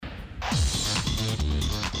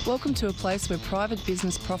Welcome to a place where private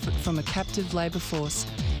business profit from a captive labour force,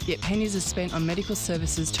 yet pennies are spent on medical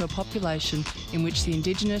services to a population in which the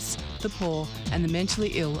Indigenous, the poor and the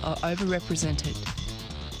mentally ill are overrepresented.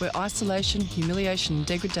 Where isolation, humiliation and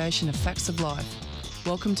degradation are facts of life.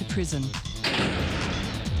 Welcome to prison.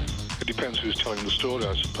 It depends who's telling the story,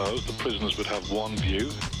 I suppose. The prisoners would have one view,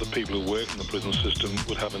 the people who work in the prison system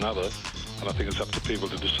would have another, and I think it's up to people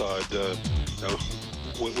to decide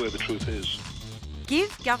where the truth is.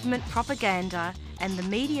 Give government propaganda and the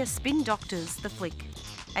media spin doctors the flick.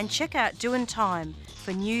 And check out Doin' Time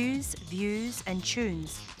for news, views and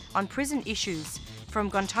tunes on prison issues from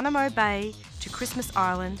Guantanamo Bay to Christmas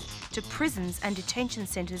Island to prisons and detention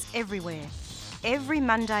centres everywhere. Every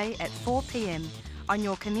Monday at 4 p.m. on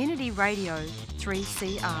your community radio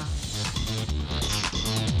 3CR.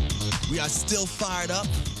 We are still fired up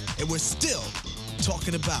and we're still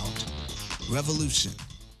talking about revolution.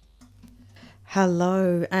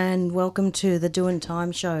 Hello and welcome to the Doin'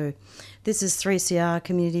 Time show. This is 3CR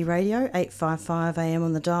Community Radio, 855 AM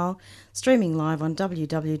on the dial, streaming live on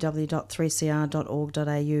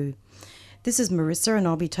www.3cr.org.au. This is Marissa and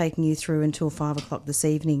I'll be taking you through until 5 o'clock this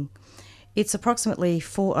evening. It's approximately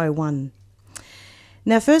 4:01.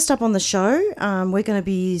 Now, first up on the show, we're going to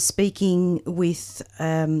be speaking with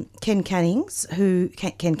Ken Canning, who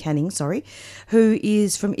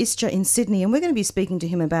is from ISJA in Sydney, and we're going to be speaking to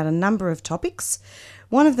him about a number of topics,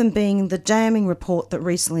 one of them being the damning report that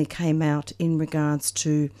recently came out in regards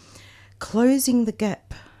to closing the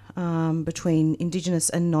gap between Indigenous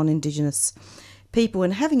and non-Indigenous people,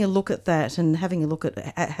 and having a look at that and having a look at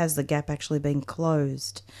has the gap actually been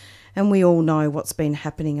closed. And we all know what's been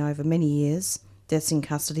happening over many years. Deaths in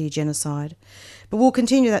custody, genocide. But we'll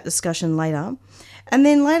continue that discussion later. And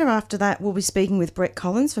then later after that, we'll be speaking with Brett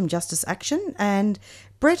Collins from Justice Action. And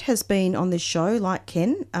Brett has been on this show, like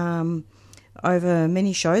Ken, over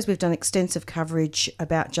many shows. We've done extensive coverage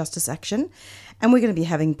about Justice Action. And we're going to be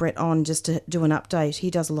having Brett on just to do an update.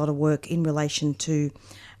 He does a lot of work in relation to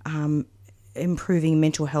improving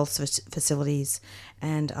mental health facilities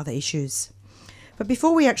and other issues. But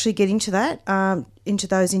before we actually get into that, into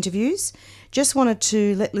those interviews, just wanted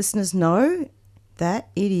to let listeners know that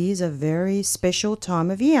it is a very special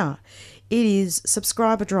time of year. It is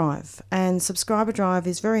Subscriber Drive, and Subscriber Drive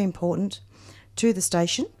is very important to the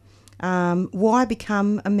station. Why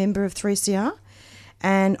become a member of 3CR?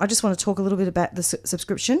 And I just want to talk a little bit about the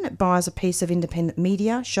subscription. It buys a piece of independent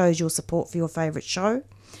media, shows your support for your favourite show,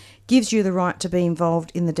 gives you the right to be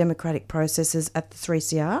involved in the democratic processes at the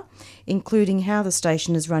 3CR, including how the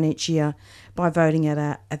station is run each year by voting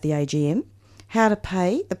at the AGM, how to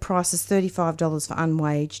pay. The price is $35 for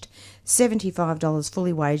unwaged, $75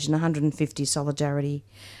 fully waged and $150 solidarity.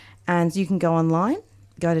 And you can go online,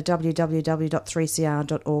 go to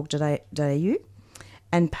www.3cr.org.au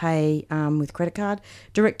and pay with credit card.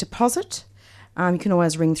 Direct deposit, you can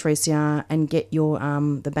always ring 3CR and get your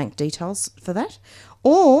the bank details for that.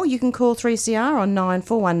 Or you can call 3CR on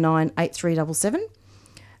 9419 8377.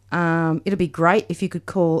 It'll be great if you could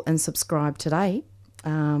call and subscribe today.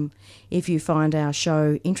 If you find our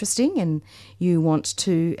show interesting and you want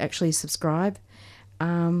to actually subscribe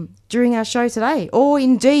during our show today, or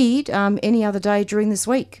indeed any other day during this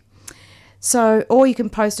week. So, or you can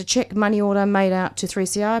post a cheque money order made out to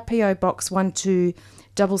 3CR, PO Box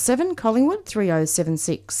 1277, Collingwood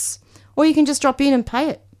 3076. Or you can just drop in and pay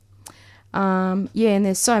it. And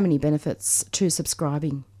there's so many benefits to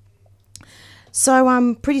subscribing.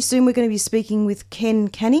 So pretty soon we're going to be speaking with Ken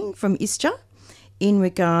Canning from ISJA in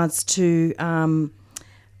regards to a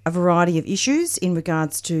variety of issues, in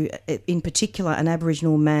regards to, in particular, an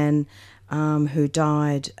Aboriginal man who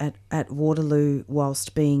died at Waterloo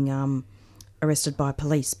whilst being arrested by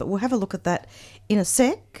police. But we'll have a look at that in a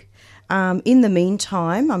sec. In the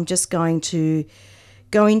meantime, I'm just going to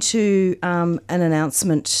go into an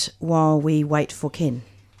announcement while we wait for Ken.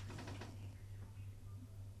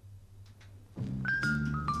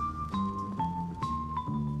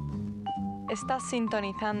 Estás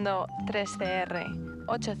sintonizando 3CR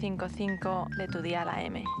 855 de tu dial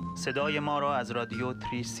AM. صدای ما را از رادیو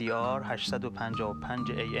 3CR 855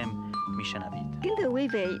 AM میشنوید. Kính thưa quý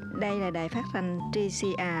vị, đây là đài phát thanh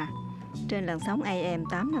 3CR trên làn sóng AM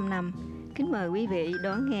 855. Kính mời quý vị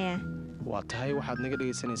đón nghe. waa tahay waxaad naga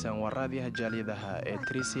dhegaysanaysaan waa raadiyaha jaaliyadaha ee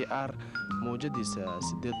 3CR mowjadiisa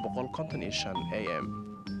 855 AM.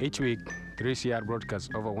 Each week, 3CR broadcasts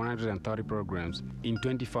over 130 programs in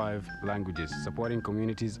 25 languages, supporting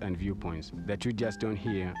communities and viewpoints that you just don't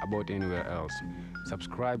hear about anywhere else.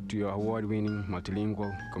 Subscribe to your award-winning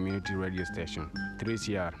multilingual community radio station,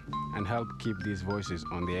 3CR, and help keep these voices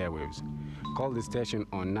on the airwaves. call the station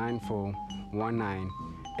on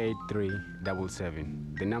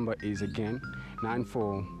 94198377. The number is again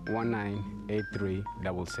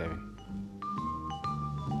 94198377.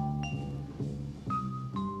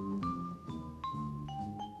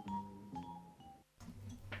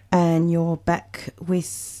 And you're back with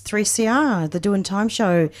 3CR, the Doing Time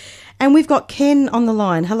Show. And we've got Ken on the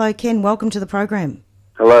line. Hello, Ken. Welcome to the program.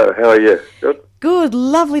 Hello, how are you? Good? Good.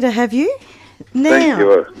 Lovely to have you. Now, Thank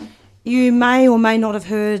you. You may or may not have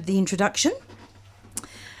heard the introduction.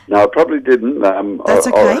 No, I probably didn't. That's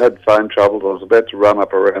okay. I had phone troubles. I was about to run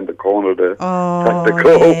up around the corner to take the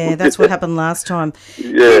call. Yeah, that's what happened last time.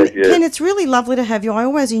 Ken, it's really lovely to have you. I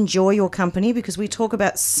always enjoy your company because we talk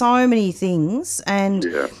about so many things. And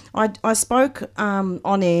I spoke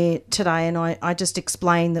on air today and I just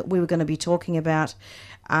explained that we were going to be talking about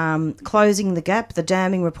closing the gap, the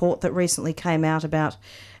damning report that recently came out about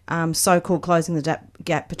so-called closing the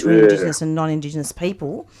gap between Indigenous and non-Indigenous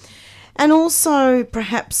people. And also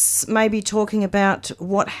perhaps maybe talking about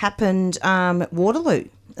what happened at Waterloo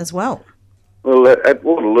as well. Well, at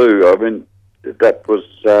Waterloo, I mean, that was,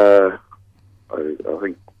 I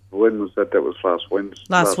think, when was that? That was last Wednesday.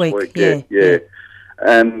 Last week. Yeah.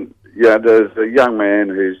 And, there's a young man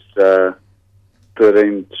who's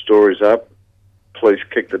 13 stories up. Police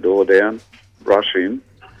kick the door down, rush in.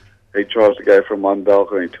 He tries to go from one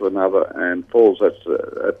balcony to another and falls. That's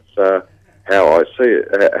how I see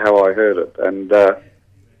it, how I heard it. And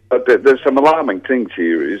but there's some alarming things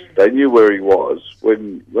here. Is they knew where he was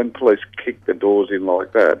when police kicked the doors in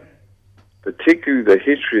like that. Particularly the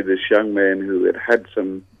history of this young man who had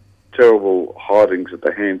some terrible hidings at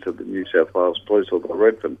the hands of the New South Wales Police or the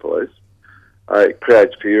Redfern Police. It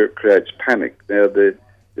creates fear. It creates panic. Now the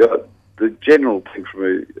general thing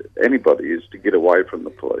for anybody is to get away from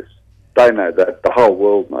the police. They know that. The whole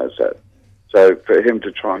world knows that. So for him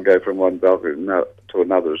to try and go from one balcony to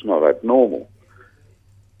another is not abnormal.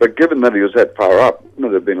 But given that he was that far up, it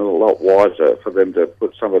would have been a lot wiser for them to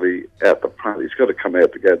put somebody out the front. He's got to come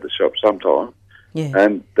out to go to the shop sometime. Yeah.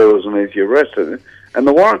 And there was an easy arrest in it. And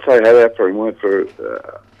the warrants they had out for him weren't for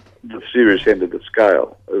the serious end of the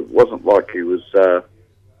scale. It wasn't like he was,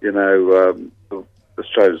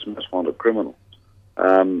 Australia's most wanted criminal.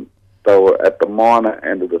 They were at the minor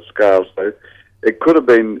end of the scale, so it could have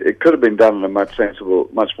been done in a much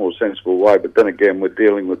more sensible way. But then again, we're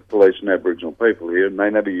dealing with police and Aboriginal people here, and they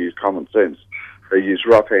never use common sense. They use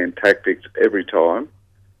rough-hand tactics every time,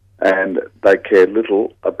 and they care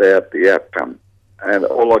little about the outcome. And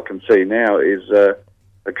all I can see now is a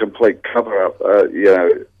complete cover-up, a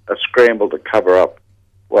scramble to cover up.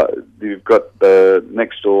 Well, you've got the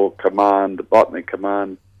next door command, the Botany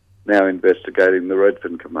Command, now investigating the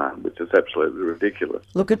Redfern Command, which is absolutely ridiculous.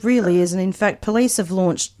 Look, it really is. And in fact, police have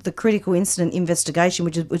launched the critical incident investigation,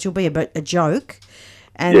 which will be a joke.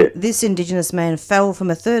 And this Indigenous man fell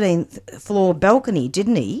from a 13th floor balcony,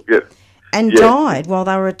 didn't he? Yeah. And died while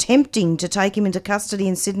they were attempting to take him into custody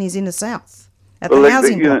in Sydney's inner south at the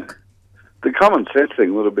housing block. The common sense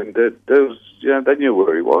thing would have been that they knew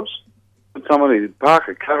where he was. But somebody park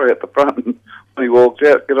a car out the front and when he walks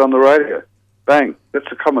out, get on the radio. Bang. That's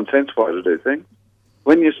a common sense way to do things.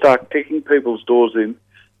 When you start kicking people's doors in,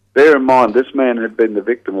 bear in mind this man had been the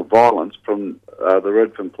victim of violence from the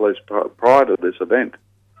Redfern Police prior to this event.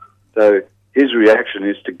 So his reaction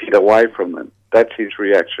is to get away from them. That's his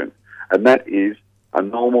reaction. And that is a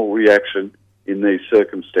normal reaction in these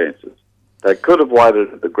circumstances. They could have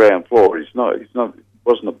waited at the ground floor. He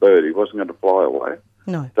wasn't a bird. He wasn't going to fly away.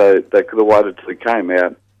 No. So they could have waited till he came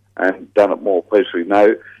out and done it more peacefully.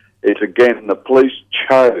 No, it's again, the police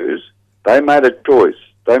they made a choice.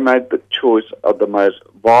 They made the choice of the most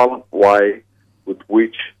violent way with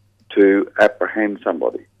which to apprehend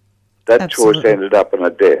somebody. That choice ended up in a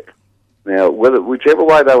death. Now, whichever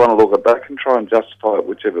way they want to look at it, they can try and justify it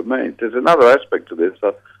whichever means. There's another aspect to this.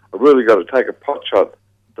 I've really got to take a pot shot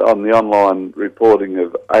on the online reporting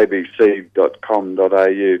of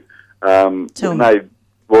abc.com.au.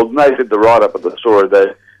 They did the write-up of the story.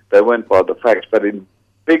 They went by the facts, but in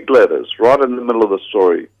big letters, right in the middle of the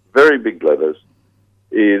story, very big letters,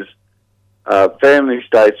 is family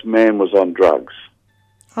states man was on drugs.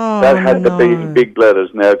 Oh, that had to be in big letters.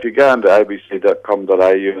 Now, if you go into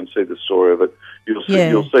abc.com.au and see the story of it, you'll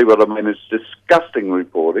see what I mean. It's disgusting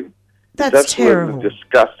reporting. That's it's absolutely terrible.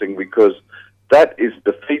 Disgusting because that is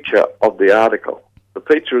the feature of the article. The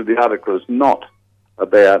feature of the article is not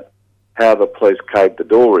about how the police caved the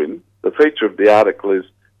door in. The feature of the article is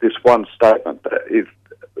this one statement that is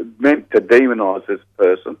meant to demonise this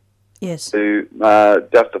person, to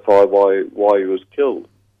justify why he was killed.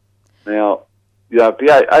 Now, the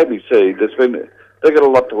ABC, They've got a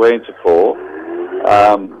lot to answer for,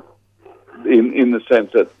 in the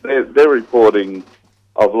sense that their reporting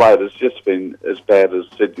of late has just been as bad as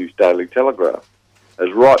Sydney's Daily Telegraph,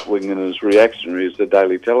 as right-wing and as reactionary as the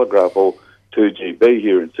Daily Telegraph or 2GB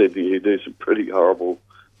here in Sydney, who do some pretty horrible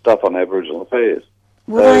stuff on Aboriginal affairs.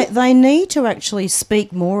 Well, they need to actually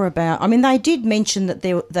speak more about. I mean, they did mention that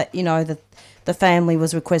the family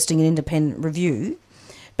was requesting an independent review,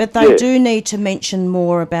 but they do need to mention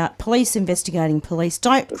more about police investigating police.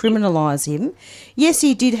 Don't criminalise him. Yes,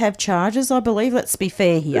 he did have charges, I believe. Let's be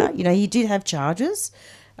fair here. Yep. You know, he did have charges.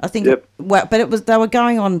 I think. Yep. Well, but they were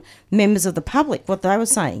going on members of the public. What they were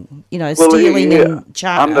saying, you know, stealing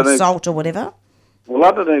and assault or whatever. Well,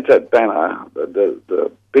 underneath that banner,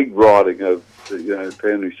 the big writing of,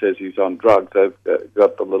 family says he's on drugs. They've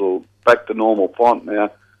got the little back to normal font now.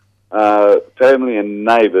 Family and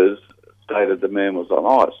neighbours stated the man was on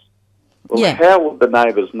ice. Well, how would the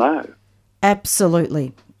neighbours know?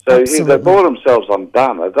 Absolutely. So they brought themselves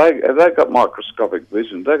undone. Have they got microscopic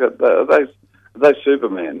vision? Are they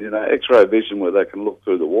Superman? X-ray vision where they can look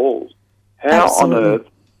through the walls. How on earth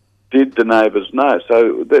did the neighbours know?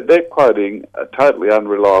 So they're quoting a totally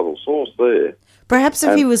unreliable source there. Perhaps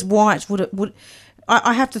if he was white,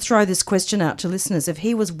 I have to throw this question out to listeners. If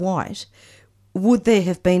he was white, would there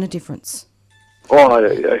have been a difference? Oh,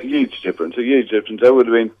 a huge difference, They would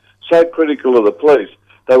have been so critical of the police.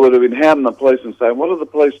 They would have been hounding the police and saying, what are the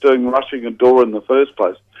police doing rushing a door in the first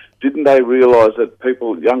place? Didn't they realise that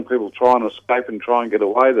young people try and escape and try and get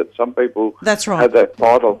away, that some people had that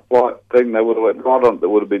fight or flight thing? They would have went right on. There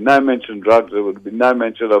would have been no mention of drugs. There would have been no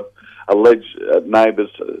mention of alleged neighbours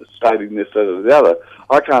stating this, that or the other.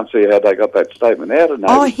 I can't see how they got that statement out of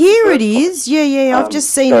neighbours. Oh, here it is. Yeah. I've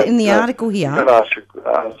just seen it in the article here.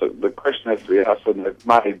 The question has to be asked when they've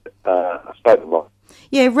made a statement like.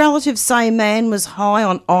 Yeah, relatives say man was high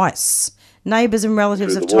on ice. Neighbours and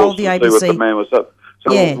relatives have told the ABC. See what the man was up.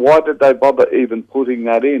 So why did they bother even putting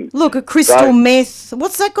that in? Look, a crystal meth.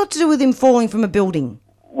 What's that got to do with him falling from a building?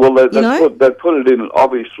 Well, they put it in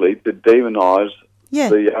obviously to demonise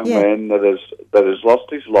the young man that has lost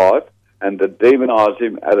his life and to demonise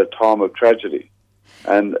him at a time of tragedy.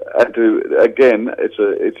 And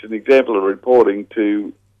it's an example of reporting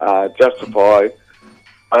to justify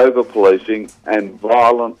over-policing and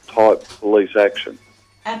violent type police action.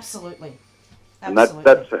 Absolutely. And that's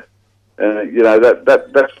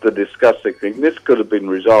the disgusting thing. This could have been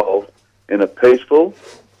resolved in a peaceful,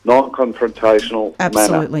 non-confrontational manner.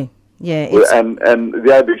 Absolutely. Yeah. And the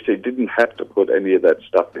ABC didn't have to put any of that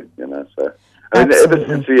stuff in, So ever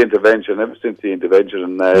since the intervention,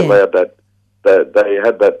 and they allowed that they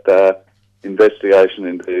had that investigation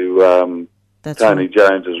into Tony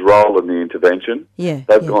Jones's role in the intervention. They've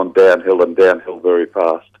gone downhill and downhill very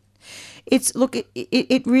fast.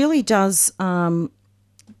 It really does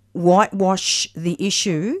whitewash the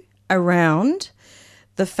issue around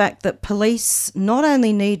the fact that police not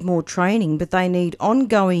only need more training, but they need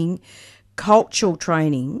ongoing cultural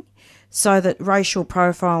training so that racial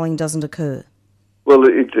profiling doesn't occur. Well,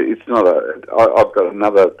 it's not I've got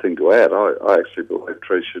another thing to add. I actually believe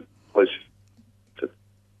police should,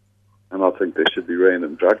 and I think there should be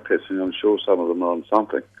random drug testing. I'm sure some of them are on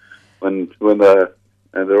something. When their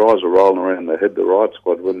eyes are rolling around their head, the riot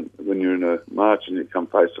squad, when you're in a march and you come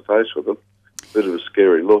face to face with them, bit of a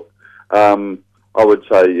scary look. I would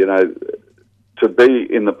say, to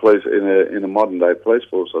be in the police in a modern day police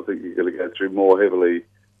force, I think you've got to go through more heavily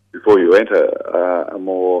before you enter a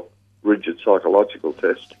more rigid psychological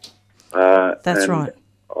test. That's right.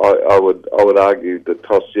 I would argue that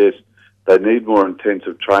TOS, yes, they need more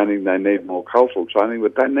intensive training, they need more cultural training,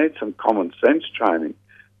 but they need some common sense training.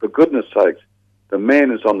 For goodness sakes, the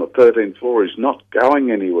man is on the 13th floor, he's not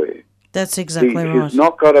going anywhere. That's exactly right. He's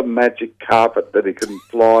not got a magic carpet that he can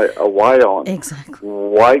fly away on. Exactly.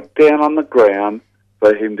 Wait down on the ground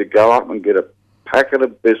for him to go up and get a packet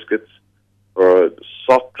of biscuits or a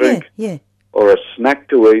soft drink or a snack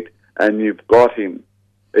to eat, and you've got him.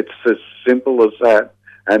 It's as simple as that.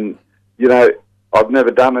 And, I've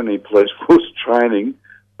never done any police force training,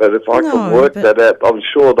 but if I could work that out, I'm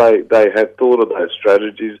sure they have thought of those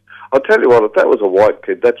strategies. I'll tell you what, if that was a white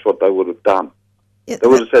kid, that's what they would have done. They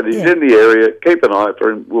would have said, he's in the area, keep an eye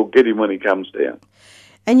for him, we'll get him when he comes down.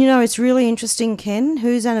 And, it's really interesting, Ken,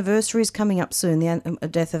 whose anniversary is coming up soon, the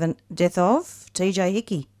death of T.J.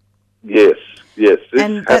 Hickey. Yes.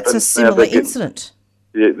 And that's a similar incident.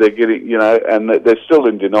 Yeah, they're getting, and they're still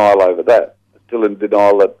in denial over that. They're still in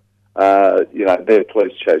denial that, their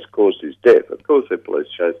police chase caused his death. Of course their police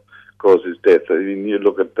chase caused his death. I mean, you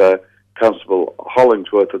look at Constable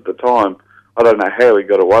Hollingsworth at the time. I don't know how he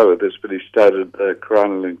got away with this, but he stated the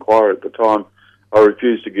coronial inquiry at the time. I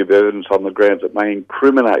refuse to give evidence on the grounds it may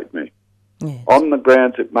incriminate me. Yes. On the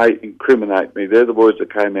grounds it may incriminate me. They're the words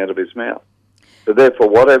that came out of his mouth. So therefore,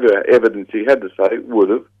 whatever evidence he had to say would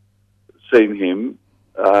have seen him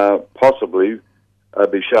possibly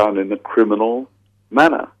be shown in a criminal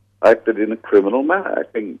manner, acted in a criminal manner,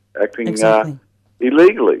 acting Exactly.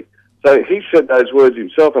 Illegally. So he said those words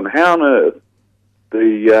himself, and how on earth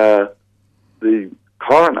the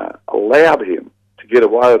coroner allowed him to get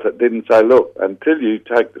away with it, didn't say, look, until you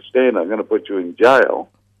take the stand, I'm going to put you in jail,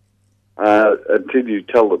 until you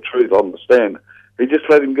tell the truth on the stand. He just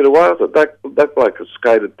let him get away with it. That bloke was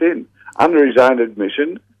skated thin. Under his own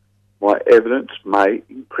admission, my evidence may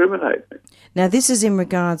incriminate me. Now, this is in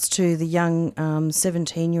regards to the young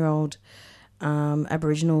 17-year-old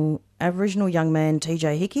Aboriginal young man,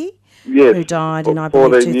 TJ Hickey, yes, who died in, I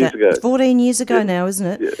believe, 14 years ago. 14 years ago now, isn't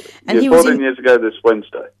it? Yeah. And yeah, he was 14 years ago this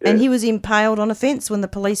Wednesday. Yeah. And he was impaled on a fence when the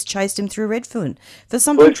police chased him through Redfern for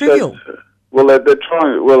something trivial. Well, they're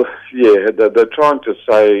trying. Well, yeah, they're trying to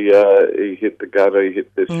say he hit the gutter, he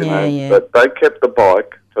hit this, you know. Yeah. But they kept the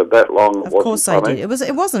bike for that long. Of course they did.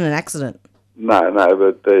 It wasn't an accident. No,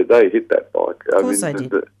 but they hit that bike. Of course they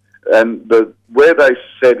did. Where they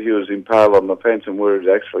said he was impaled on the fence and where he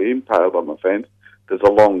was actually impaled on the fence, there's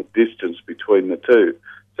a long distance between the two.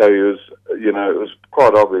 So he was, you know, it was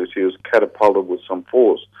quite obvious he was catapulted with some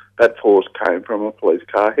force. That force came from a police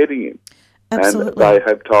car hitting him. Absolutely. And they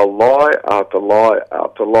have told lie after lie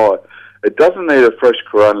after lie. It doesn't need a fresh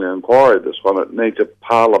coronial inquiry, this one. It needs a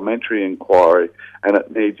parliamentary inquiry, and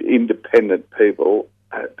it needs independent people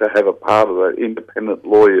to have a part of it, independent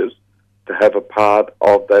lawyers to have a part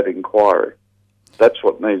of that inquiry. That's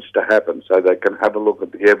what needs to happen, so they can have a look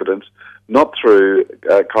at the evidence, not through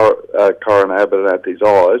Coroner Abernathy's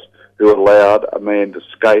eyes, who allowed a man to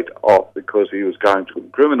skate off because he was going to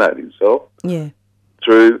incriminate himself,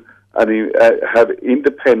 through have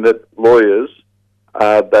independent lawyers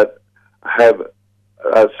that have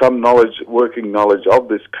some working knowledge of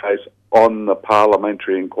this case on the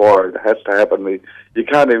parliamentary inquiry. It has to happen. You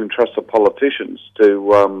can't even trust the politicians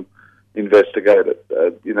to investigate it.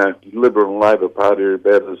 You know, Liberal and Labor Party are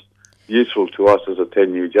about as useful to us as a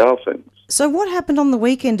 10-year jail sentence. So what happened on the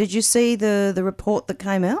weekend? Did you see the report that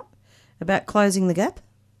came out about closing the gap?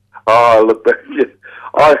 Oh, look,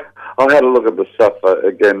 I had a look at the stuff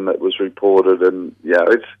again that was reported, and yeah,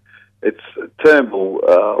 it's Turnbull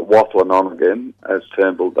waffling on again, as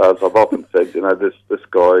Turnbull does. I've often said, you know, this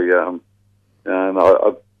guy, and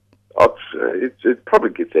it probably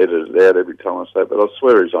gets edited out every time I say it, but I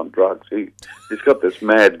swear he's on drugs. He's got this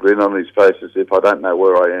mad grin on his face as if I don't know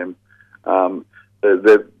where I am.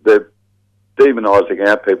 They're demonising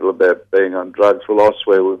our people about being on drugs. Well, I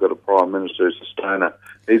swear we've got a Prime Minister who's a stoner.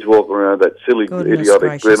 He's walking around with that silly,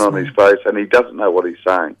 idiotic grin on his face, and he doesn't know what he's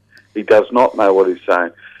saying. He does not know what he's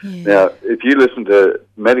saying. Yeah. Now, if you listen to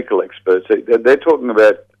medical experts, they're talking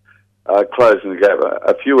about closing the gap.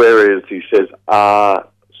 A few areas, he says, are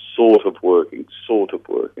sort of working.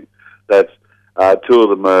 That's two of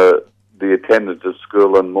them are the attendance at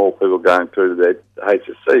school and more people going through to their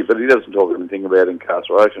HSC, but he doesn't talk anything about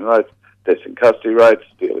incarceration rates, deaths in custody rates,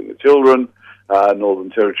 stealing of children,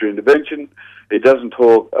 Northern Territory intervention. He doesn't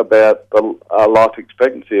talk about the life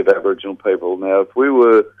expectancy of Aboriginal people. Now, if we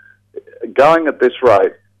were going at this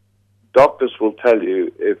rate, doctors will tell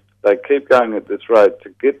you if they keep going at this rate, to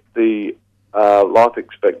get the life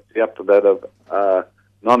expectancy up to that of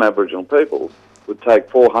non-Aboriginal people would take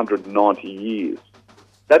 490 years.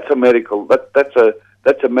 That's a medical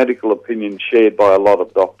opinion shared by a lot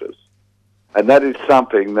of doctors, and that is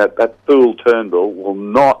something that fool Turnbull will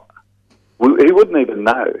not. He wouldn't even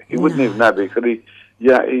know. He wouldn't even know because he's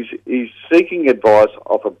seeking advice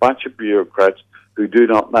of a bunch of bureaucrats who do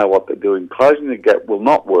not know what they're doing. Closing the gap will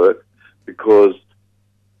not work because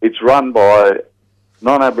it's run by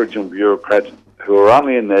non-Aboriginal bureaucrats who are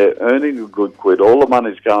only in there earning a good quid. All the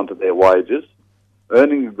money's going to their wages,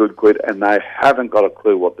 earning a good quid, and they haven't got a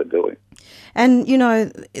clue what they're doing. And, you know,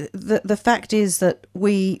 the fact is that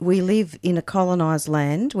we live in a colonised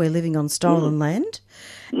land. We're living on stolen land.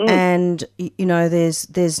 And, you know, there's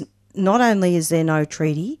not only is there no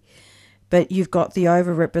treaty, but you've got the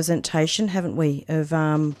over-representation, haven't we, of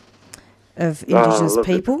Indigenous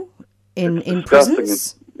people in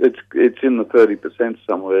prisons? It's in the 30%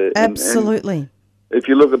 somewhere. Absolutely. And if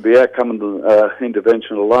you look at the outcome of the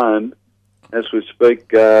intervention alone, as we speak,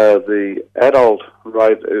 the adult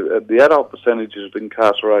rate, the adult percentages of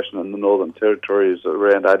incarceration in the Northern Territory is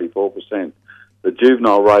around 84%. The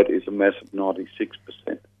juvenile rate is a massive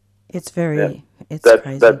 96%. It's very, it's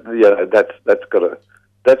crazy. That's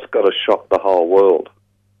got to shock the whole world.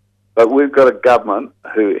 But we've got a government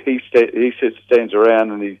who stands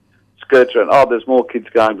around and he skirts around. Oh, there's more kids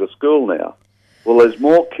going to school now. Well, there's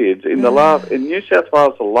more kids in in New South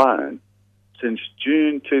Wales alone. Since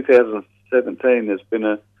June 2017, there's been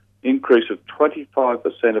an increase of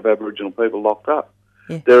 25% of Aboriginal people locked up.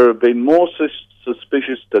 Yeah. There have been more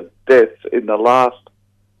suspicious deaths in the last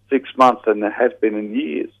 6 months than there has been in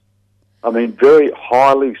years. I mean, very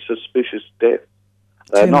highly suspicious deaths.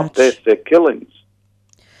 They're Too not much. deaths, they're killings.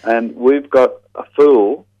 And we've got a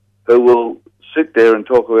fool who will sit there and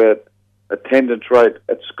talk about attendance rate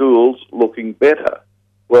at schools looking better.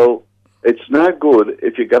 Well, it's no good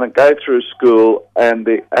if you're going to go through school and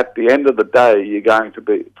at the end of the day you're going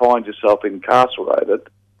to find yourself incarcerated.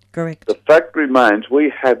 Correct. The fact remains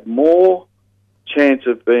we have more chance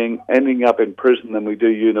of ending up in prison than we do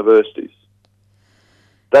universities.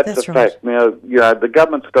 That's a right. fact. Now, the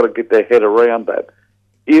government's got to get their head around that.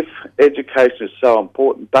 If education is so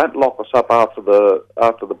important, don't lock us up after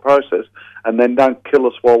the process, and then don't kill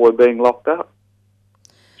us while we're being locked up.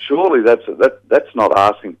 Surely that's not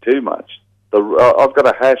asking too much. I've got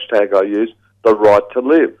a hashtag I use, the right to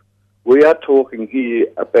live. We are talking here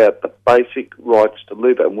about the basic rights to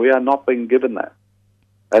live, and we are not being given that.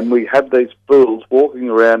 And we have these fools walking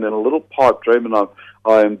around in a little pipe dream, and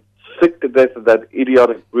I am sick to death of that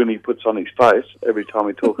idiotic grin he puts on his face every time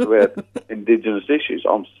he talks about Indigenous issues.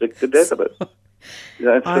 I'm sick to death of it.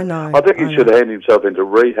 I know. I think he should hand himself into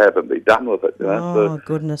rehab and be done with it. Oh,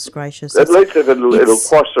 goodness gracious. At least it'll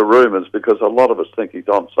quash the rumours, because a lot of us think he's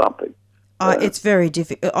on something. It's very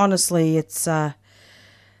difficult. Honestly, it's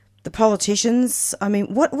the politicians. I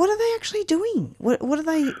mean, what are they actually doing? What are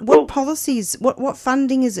they? What policies? What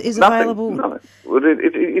funding is available? Nothing. Well,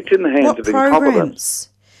 it's in the hands of programs? incompetence.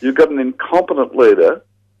 You've got an incompetent leader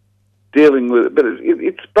dealing with it, but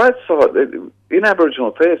it's both sides. In Aboriginal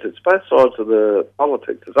affairs, it's both sides of the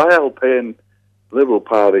politics. It's ALP and Liberal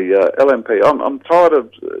Party, LNP. I'm tired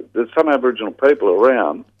of, there's some Aboriginal people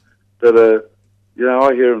around that are,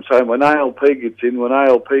 I hear them saying, when ALP gets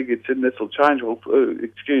in, this will change. Well,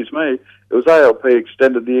 excuse me, it was ALP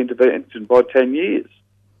extended the intervention by 10 years.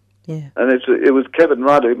 Yeah. And it was Kevin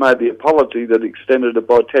Rudd who made the apology that extended it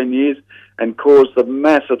by 10 years and caused the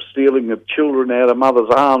massive stealing of children out of mothers'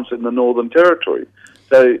 arms in the Northern Territory.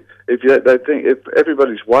 So if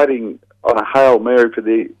everybody's waiting on a Hail Mary for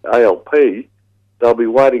the ALP, they'll be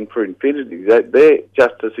waiting for infinity. They're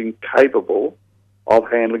just as incapable of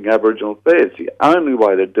handling Aboriginal affairs. The only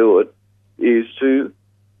way to do it is to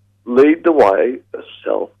lead the way of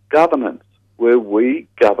self-governance, where we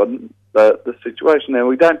govern the situation. Now,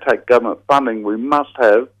 we don't take government funding. We must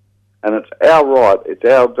have, and it's our right, it's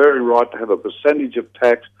our very right to have a percentage of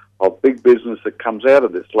tax of big business that comes out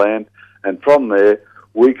of this land, and from there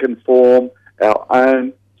we can form our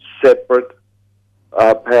own separate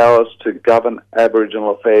powers to govern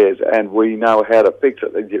Aboriginal affairs, and we know how to fix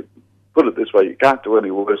it. And you put it this way, you can't do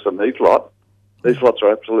any worse than these lot. These lots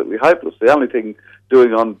are absolutely hopeless. The only thing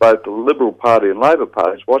doing on both the Liberal Party and Labor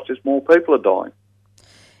Party is more people are dying.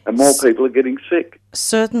 And more people are getting sick.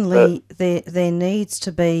 Certainly, there needs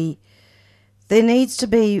to be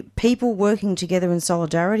people working together in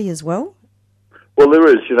solidarity as well. Well, there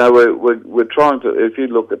is. We're trying to. If you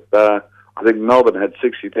look at, I think Melbourne had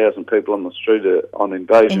 60,000 people on the street on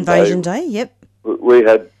Invasion Day. Invasion Day, yep. We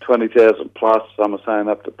had 20,000 plus. Some are saying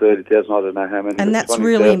up to 30,000. I don't know how many. And that's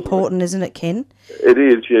really important, isn't it, Ken? It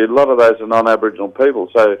is. Yeah, a lot of those are non-Aboriginal people.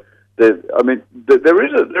 So. There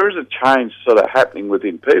is a change sort of happening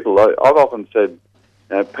within people. I've often said,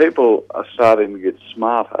 people are starting to get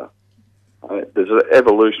smarter. There's an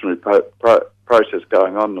evolutionary process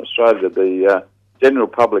going on in Australia. The general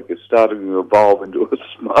public is starting to evolve into a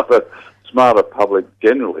smarter public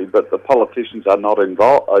generally, but the politicians are not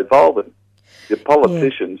evolving. The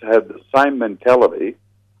politicians have the same mentality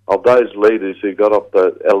of those leaders who got off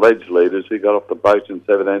alleged leaders who got off the boat in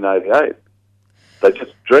 1788. They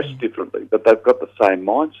just dress differently, but they've got the same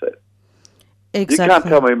mindset. Exactly. You can't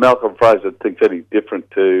tell me Malcolm Fraser thinks any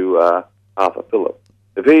different to Arthur Phillip.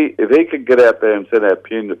 If he could get out there and send out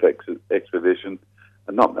punitive expedition,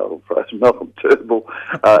 and not Malcolm Fraser, Malcolm Turnbull,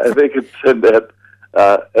 if he could send out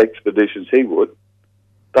expeditions, he would.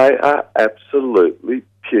 They are absolutely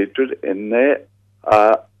putrid in their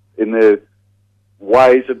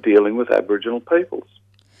ways of dealing with Aboriginal peoples.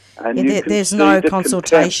 And there's no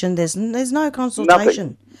consultation. There's no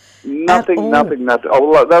consultation. Nothing. Oh,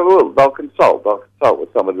 well, they will. They'll consult. They'll consult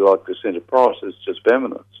with somebody like Jacinta Price, who's just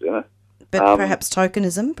feminist, But perhaps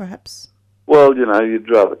tokenism, perhaps. Well,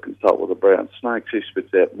 you'd rather consult with a brown snake. She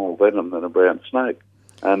spits out more venom than a brown snake,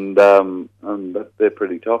 and they're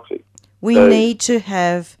pretty toxic. We need to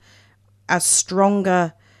have a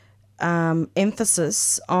stronger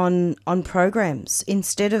emphasis on programs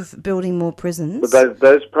instead of building more prisons. But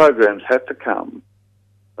those programs have to come.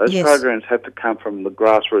 Those Yes. programs have to come from the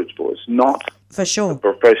grassroots voice, not For sure. the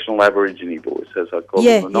professional Aborigine voice, as I call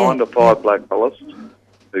Yeah, them, the 9 to 5 black fellas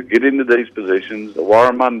who get into these positions, the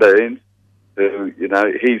Warren Mundine, who,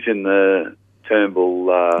 he's in the Turnbull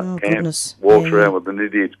camp, goodness. walks Yeah, around with an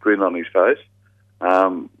idiot's grin on his face.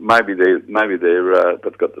 Maybe they've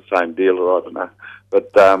got the same dealer, I don't know.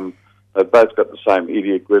 But they've both got the same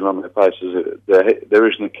idiot grin on their faces. There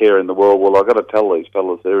isn't a care in the world. Well, I've got to tell these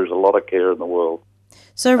fellas there is a lot of care in the world.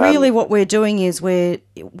 So really what we're doing is we're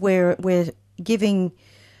giving,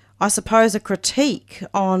 I suppose, a critique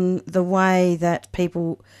on the way that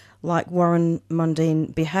people like Warren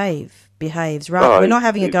Mundine behaves. Right? Oh, we're not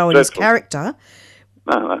having a go at his character.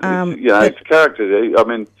 No, his character. I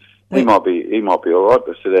mean, he might be all right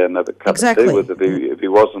to sit down and have a cup of tea with if he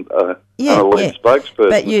wasn't an elite spokesperson.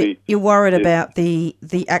 But you're worried about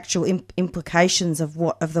the actual implications of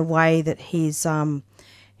the way that he's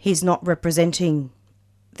not representing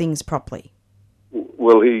things properly.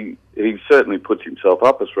 Well, he certainly puts himself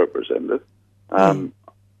up as representative, and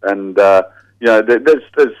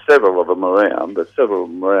there's several of them around.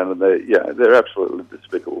 And they're absolutely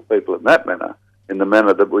despicable people in that manner. In the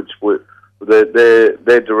manner that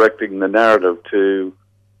they're directing the narrative to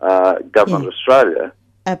Government Australia,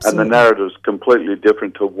 Absolutely. and the narrative's completely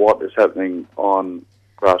different to what is happening on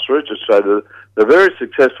grassroots Australia. The very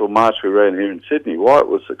successful march we ran here in Sydney, why it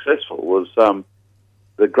was successful was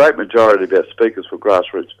the great majority of our speakers were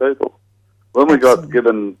grassroots people. When we got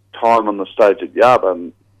given time on the stage at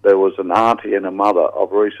Yarburn, there was an auntie and a mother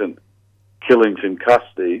of recent killings in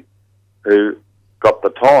custody who got the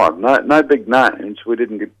time. No big names. We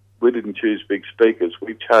didn't choose big speakers.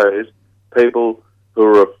 We chose people who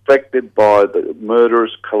were affected by the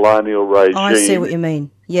murderous colonial regime. I see what you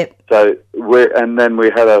mean. Yep. So and then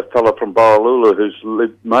we had a fellow from Borroloola who's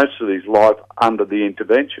lived most of his life under the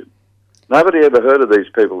intervention. Nobody ever heard of these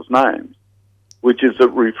people's names, which is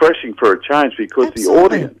refreshing for a change because the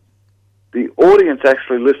audience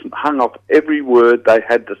actually hung off every word they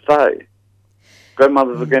had to say.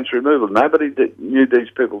 Grandmothers Against Removal. Nobody knew these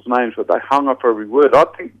people's names, but they hung off every word. I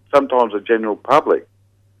think sometimes the general public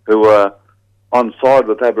who are on side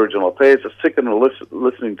with Aboriginal affairs are sick and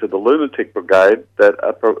listening to the lunatic brigade that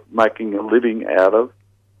are making a living out of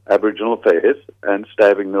Aboriginal affairs and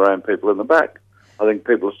stabbing their own people in the back. I think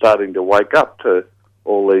people are starting to wake up to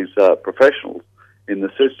all these professionals in the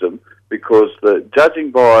system because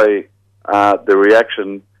judging by the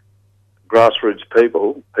reaction grassroots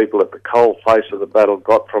people at the coal face of the battle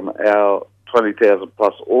got from our 20,000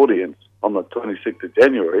 plus audience on the 26th of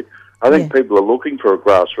January, I think people are looking for a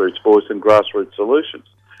grassroots voice and grassroots solutions.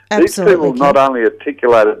 Absolutely, these people not only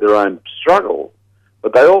articulated their own struggle,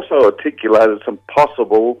 but they also articulated some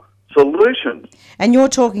possible solutions. And you're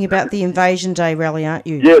talking about the Invasion Day rally, aren't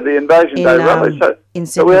you? Yeah, the Invasion Day rally. So we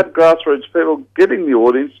Sydney. had grassroots people giving the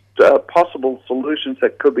audience possible solutions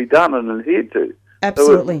that could be done and adhered to.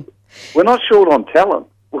 Absolutely. So we're not short on talent.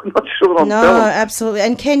 We're not short on talent. No, absolutely.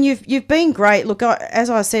 And Ken, you've been great. Look, as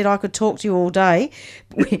I said, I could talk to you all day.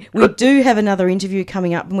 We do have another interview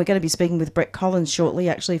coming up, and we're going to be speaking with Brett Collins shortly,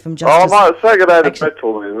 actually, from Justice. Oh, say good day to Brett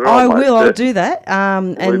for me. I will. I'll do that.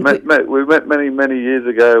 We met many years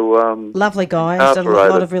ago. Lovely guy. He's done a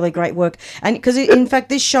lot of really great work. And because, in fact,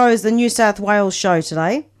 this show is the New South Wales show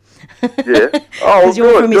today. Yeah. Because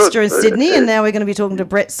you're from Eastern Sydney, and now we're going to be talking to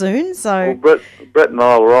Brett soon. So Brett and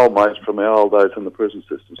I were old mates from our old days in the prison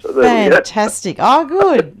system. So there fantastic. Oh,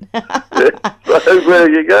 good. So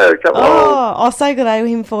there you go. Come on. I'll say good day to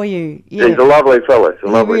him for you. Yeah. He's a lovely fella. He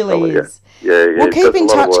really is. Yeah. Well, keep in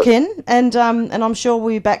touch, Ken, and I'm sure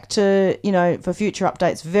we'll be back to for future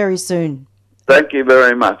updates very soon. Thank you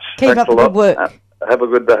very much. Keep up the good work. Have a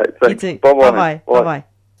good day. Thanks. You too. Bye-bye. Bye-bye.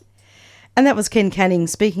 And that was Ken Canning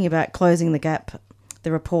speaking about Closing the Gap,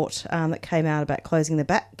 the report that came out about closing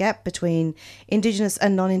the gap between Indigenous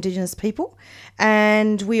and non-Indigenous people.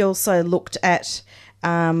 And we also looked at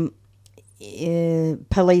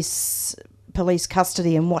police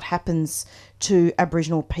custody and what happens to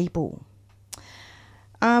Aboriginal people.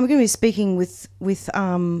 We're going to be speaking with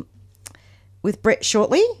Brett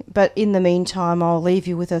shortly, but in the meantime, I'll leave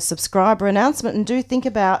you with a subscriber announcement, and do think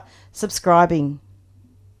about subscribing.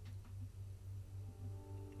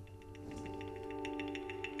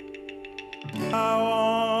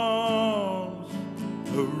 Arms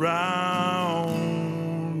around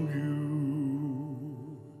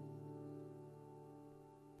you.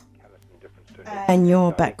 And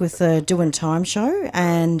you're back with the Doing Time show,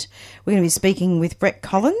 and we're going to be speaking with Brett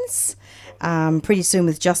Collins pretty soon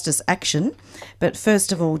with Justice Action. But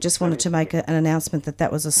first of all, just wanted to make an announcement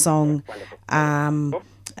that was a song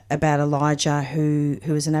about Elijah, who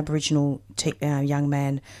is an Aboriginal young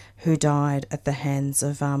man who died at the hands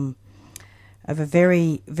of a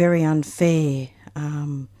very, very unfair,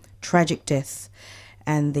 tragic death.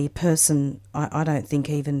 And the person, I don't think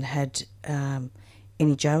even had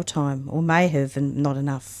any jail time, or may have, and not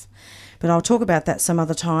enough. But I'll talk about that some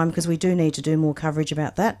other time, because we do need to do more coverage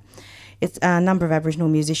about that. It's a number of Aboriginal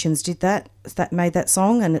musicians did that made that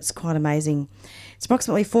song, and it's quite amazing. It's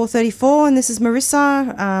approximately 4:34, and this is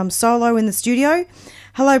Marissa solo in the studio.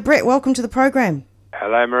 Hello, Brett. Welcome to the program.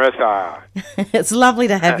 Hello, Marissa. It's lovely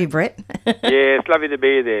to have you, Brett. Yeah, it's lovely to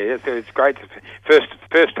be there. It's great.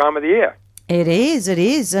 First time of the year. It is,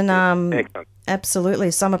 and excellent.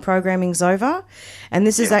 Absolutely. Summer programming's over, and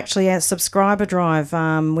this is actually our subscriber drive.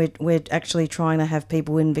 We're actually trying to have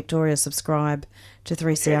people in Victoria subscribe to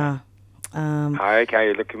 3CR.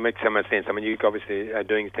 Okay, look, it makes so much sense. I mean, you obviously are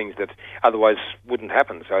doing things that otherwise wouldn't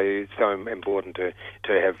happen, so it's so important to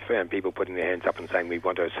have people putting their hands up and saying we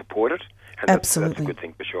want to support it, and Absolutely. that's a good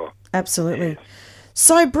thing for sure. Absolutely. Yes.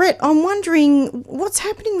 So, Brett, I'm wondering what's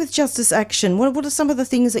happening with Justice Action. What are some of the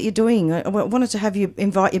things that you're doing? I wanted to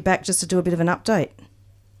invite you back just to do a bit of an update.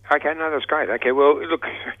 Okay, no, that's great. Okay, well, look,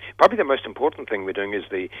 probably the most important thing we're doing is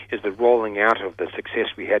the rolling out of the success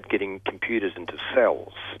we had getting computers into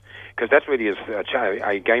cells, because that really is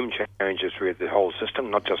a game changer through the whole system,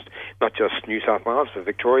 not just New South Wales, for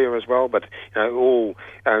Victoria as well, but all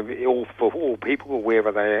for all people,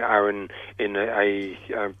 wherever they are in a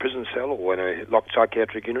prison cell or in a locked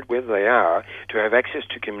psychiatric unit, wherever they are, to have access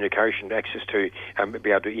to communication, access to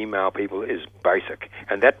be able to email people is basic,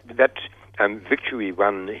 and that victory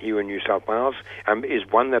run here in New South Wales is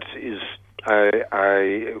one that is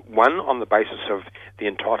one on the basis of the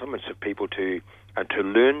entitlements of people to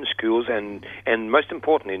learn skills and most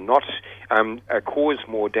importantly not cause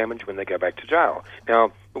more damage when they go back to jail.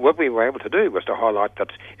 Now, what we were able to do was to highlight that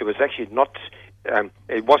it was actually not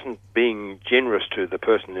it wasn't being generous to the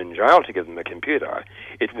person in jail to give them a computer.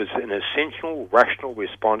 It was an essential, rational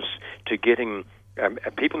response to getting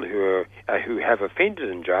people who have offended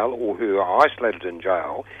in jail or who are isolated in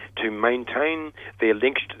jail to maintain their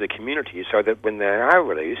links to the community, so that when they are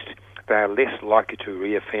released, they are less likely to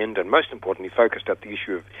reoffend, and most importantly, focused at the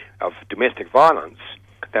issue of domestic violence,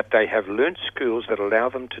 that they have learnt skills that allow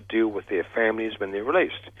them to deal with their families when they're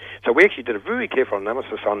released. So we actually did a very careful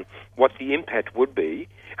analysis on what the impact would be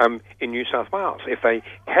in New South Wales if they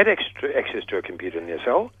had access to a computer in their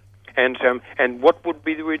cell, and what would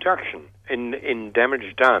be the reduction in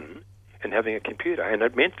damage done in having a computer. And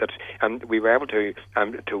it meant that we were able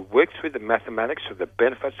to work through the mathematics of the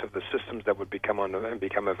benefits of the systems that would become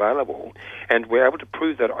available, and we're able to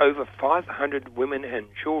prove that over 500 women and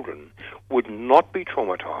children would not be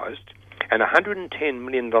traumatized, and $110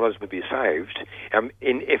 million would be saved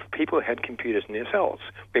if people had computers in their cells.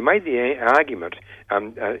 We made the argument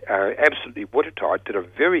absolutely watertight, did a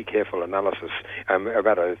very careful analysis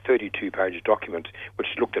about a 32-page document which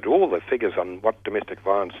looked at all the figures on what domestic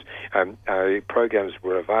violence programs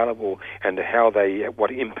were available and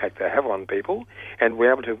what impact they have on people, and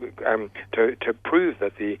we're able to prove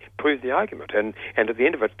the argument. And at the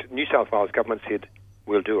end of it, New South Wales government said,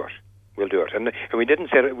 "We'll do it. We'll do it." And we didn't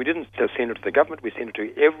just send it to the government. We sent it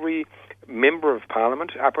to every member of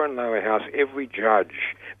Parliament, upper and lower house, every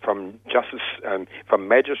judge, from justice, from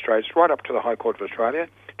magistrates right up to the High Court of Australia.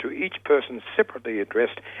 To each person separately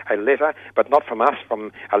addressed a letter, but not from us,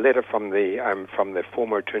 from a letter from the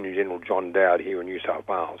former Attorney General John Dowd here in New South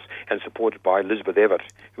Wales, and supported by Elizabeth Evatt,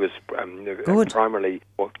 who was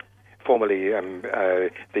formerly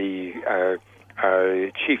the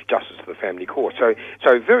Chief Justice of the Family Court.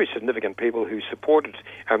 So very significant people who supported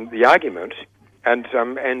the argument,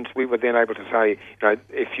 and we were then able to say,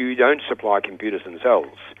 if you don't supply computers in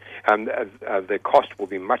cells, the cost will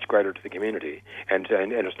be much greater to the community, and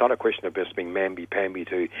it's not a question of just being mamby-pamby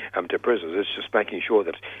to prisoners. It's just making sure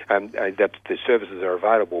that that the services are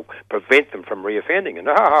available, prevent them from reoffending,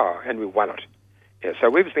 and we won it. Yeah, so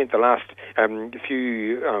we've spent the last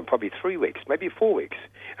probably 3 weeks, maybe 4 weeks,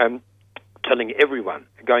 telling everyone,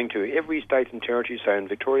 going to every state and territory. So in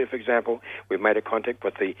Victoria, for example, we've made a contact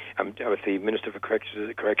with the Minister for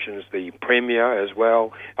Corrections, the Premier as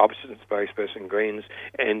well, opposite spokesperson Greens,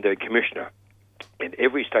 and the Commissioner in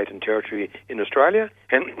every state and territory in Australia,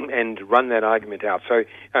 and run that argument out. So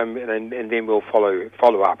and then we'll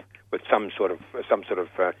follow up with some sort of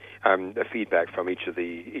feedback from each of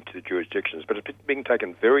the jurisdictions. But it's being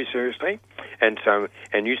taken very seriously, and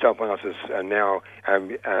New South Wales has now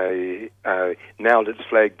nailed its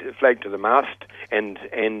flag to the mast, and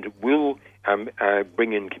will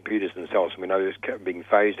bring in computers themselves. We know it's being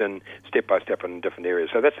phased in step by step in different areas.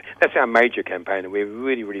 So that's our major campaign, and we're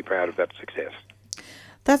really, really proud of that success.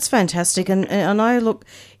 That's fantastic, and I know. Look,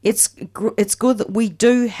 it's good that we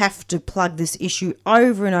do have to plug this issue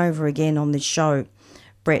over and over again on this show,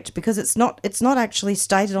 Brett, because it's not actually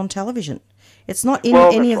stated on television. It's not in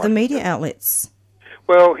any of the media outlets.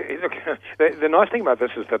 Well, look, the nice thing about this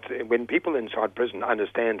is that when people inside prison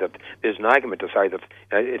understand that there's an argument to say that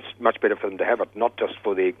it's much better for them to have it, not just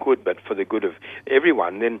for their good, but for the good of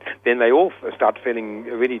everyone, then they all start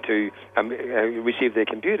feeling ready to receive their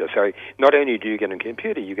computer. So not only do you get a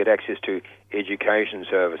computer, you get access to education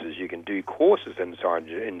services. You can do courses inside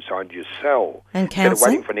your cell. And counselling. Instead of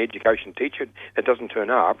waiting for an education teacher that doesn't turn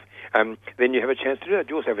up, then you have a chance to do that.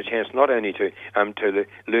 You also have a chance not only to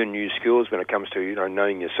learn new skills when it comes to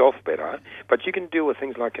knowing yourself better, but you can deal with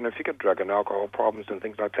things like if you've got drug and alcohol problems and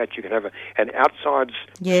things like that. You can have an outside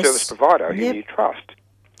service provider who you trust,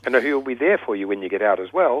 and who will be there for you when you get out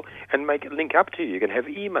as well, and link up to you. You can have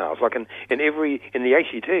emails like in the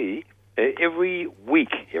ACT. Every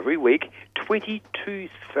week,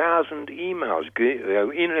 22,000 emails go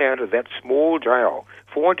in and out of that small jail.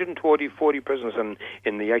 440 prisoners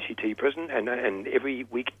in the ACT prison, and every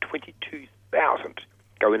week 22,000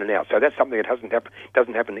 go in and out. So that's something that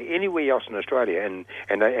doesn't happen anywhere else in Australia, and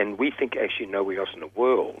we think actually nowhere else in the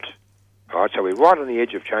world. All right, so we're right on the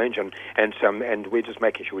edge of change, and we're just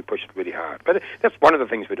making sure we push it really hard. But that's one of the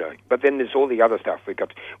things we're doing. But then there's all the other stuff. There's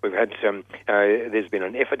been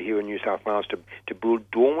an effort here in New South Wales to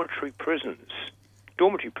build dormitory prisons.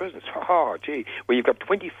 Dormitory prisons, where you've got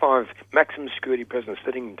 25 maximum security prisons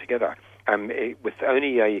sitting together, with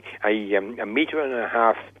only a metre and a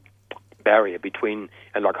half barrier between,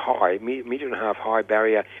 metre and a half high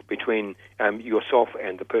barrier between yourself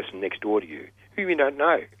and the person next door to you, who you don't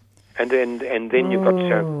know. And then you've got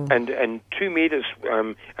and 2 meters,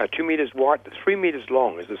 2 meters wide, 3 meters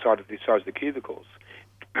long is the size of the cubicles.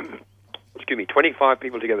 Excuse me, 25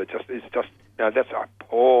 people together that's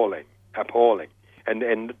appalling.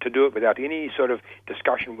 And to do it without any sort of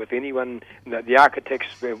discussion with anyone. The architects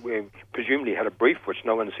presumably had a brief which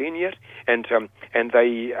no one's seen yet, and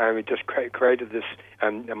they just created this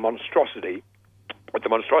monstrosity. But the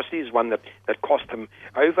monstrosity is one that cost them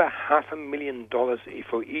over $500,000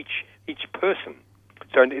 for each person.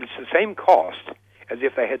 So it's the same cost as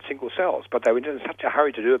if they had single cells, but they were in such a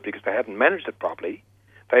hurry to do it because they hadn't managed it properly.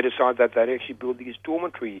 They decided that they'd actually build these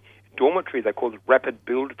dormitory they call it rapid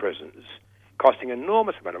build prisons, costing an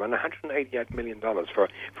enormous amount of money, $188 million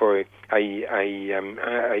for a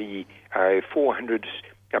 400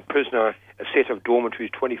 prisoner set of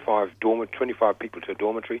dormitories, 25 people to a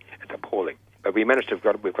dormitory. It's appalling. But we managed to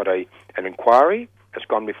we've got an inquiry that's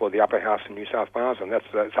gone before the upper house in New South Wales, and that's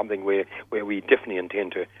something where we definitely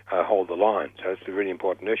intend to hold the line. So it's a really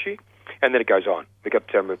important issue. And then it goes on. We've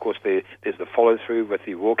got, of course, there's the follow-through with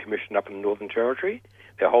the Royal Commission up in the Northern Territory.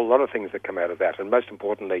 There are a whole lot of things that come out of that, and most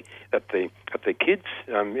importantly, that the kids,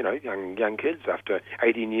 young kids after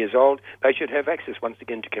 18 years old, they should have access once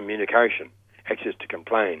again to communication, access to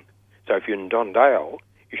complain. So if you're in Don Dale,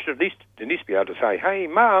 you should at least be able to say, "Hey,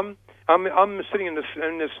 Mum, I'm sitting in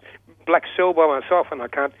this black cell by myself, and I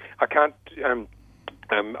can't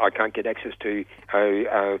get access to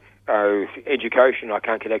education. I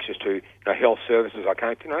can't get access to health services. I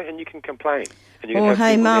can't, and you can complain." And you can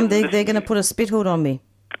hey, Mum, they're going to put a spit hood on me.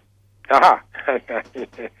 Aha.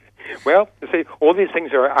 Well, you see, all these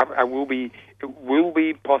things will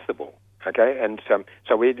be possible. Okay, and so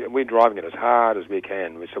we're driving it as hard as we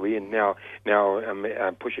can. So we're now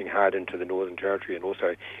pushing hard into the Northern Territory, and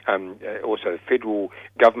also the federal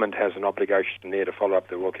government has an obligation there to follow up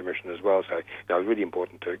the Royal Commission as well. So it's really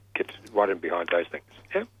important to get right in behind those things.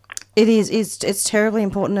 Yeah, it is. It's terribly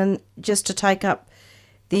important, and just to take up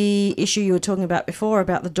the issue you were talking about before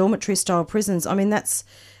about the dormitory style prisons. I mean, that's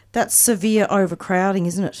severe overcrowding,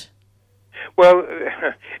 isn't it? Well,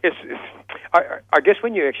 I guess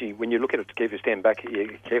when you look at it, if you stand back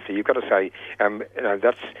carefully, you've got to say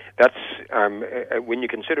that's when you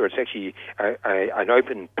consider it's actually an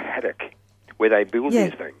open paddock where they build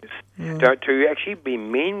these things. To actually be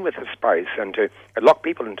mean with the space and to lock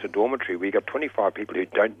people into a dormitory, we got 25 people who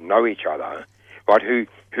don't know each other, right? Who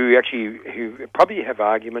probably have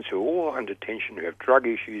arguments, who are all under tension, who have drug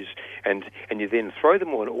issues, and you then throw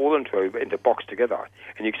them all into a box together,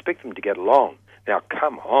 and you expect them to get along. Now,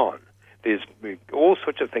 come on. There's all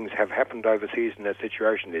sorts of things have happened overseas in that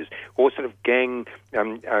situation. There's all sort of gang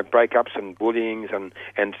breakups and bullyings, and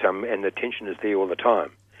the tension is there all the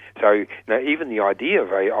time. So now, even the idea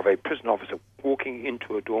of a prison officer walking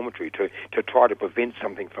into a dormitory to try to prevent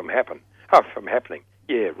something from happening.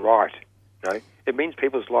 Yeah, right. No, it means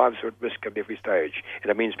people's lives are at risk at every stage, and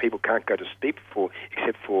it means people can't go to sleep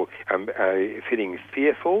except for feeling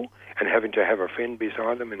fearful and having to have a friend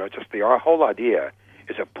beside them. Just the whole idea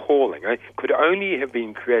is appalling. It could only have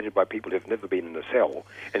been created by people who've never been in a cell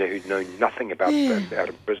and who know nothing about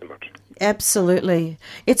imprisonment. Absolutely.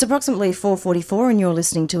 It's approximately 4:44 and you're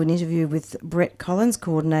listening to an interview with Brett Collins,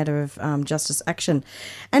 Coordinator of Justice Action.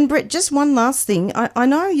 And Brett, just one last thing. I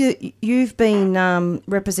know you've been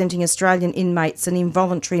representing Australian inmates and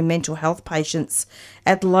involuntary mental health patients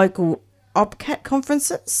at local OPCAT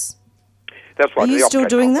conferences. That's right. Are you still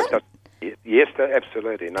doing that? Yes,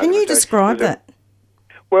 absolutely. No, Can you describe that?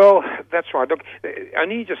 Well, that's right. Look,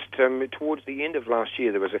 only just towards the end of last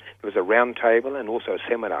year, there was a round table and also a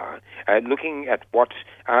seminar looking at what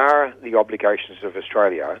are the obligations of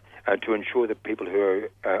Australia to ensure that people who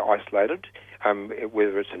are isolated,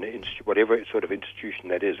 whether it's whatever sort of institution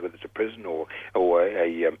that is, whether it's a prison or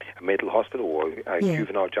a mental hospital or a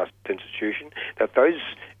juvenile justice institution, that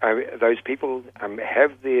those people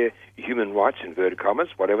have their human rights, inverted commas,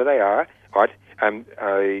 whatever they are, right,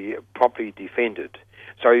 properly defended.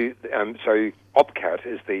 So OPCAT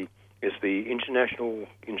is the international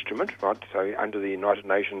instrument, right? So under the United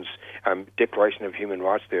Nations Declaration of Human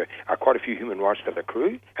Rights, there are quite a few human rights that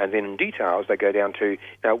accrue, and then in details they go down to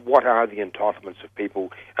what are the entitlements of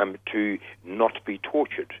people to not be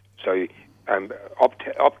tortured. So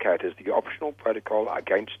OPCAT is the optional protocol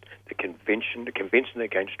against the Convention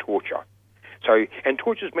Against Torture. So, and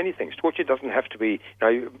torture is many things. Torture doesn't have to be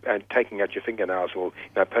taking out your fingernails or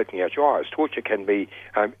poking out your eyes. Torture can be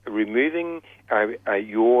removing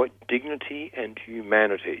your dignity and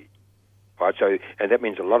humanity. Right, so, and that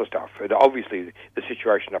means a lot of stuff. And obviously, the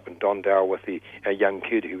situation up in Dondale with the young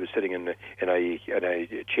kid who was sitting in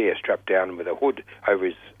a chair strapped down with a hood over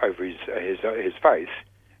his face,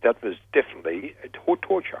 that was definitely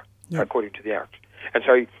torture, according to the Act. And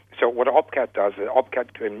so what OPCAT does,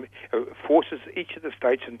 OPCAT forces each of the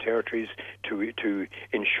states and territories to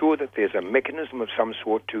ensure that there's a mechanism of some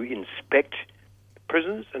sort to inspect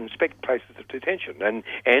prisons and inspect places of detention,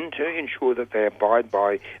 and to ensure that they abide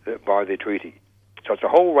by the treaty. So it's a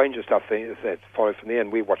whole range of stuff that follow from there,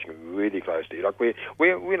 and we're watching really closely. Like we're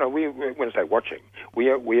when I say watching, we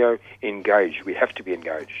are engaged. We have to be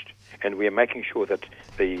engaged, and we are making sure that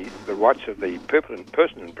the rights of the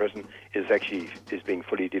person in prison is being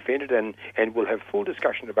fully defended, and we'll have full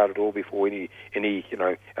discussion about it all before any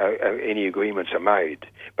agreements are made.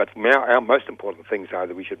 But now our most important things are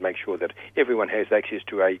that we should make sure that everyone has access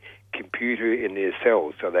to a computer in their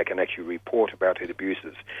cells, so they can actually report about their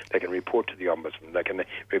abuses. They can report to the ombudsman. They can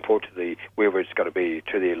report to wherever it's got to be,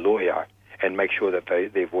 to their lawyer, and make sure that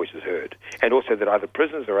their voice is heard. And also that other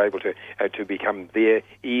prisoners are able to become their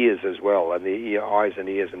ears as well, and their eyes and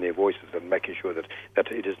ears and their voices, and making sure that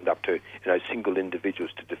it isn't up to single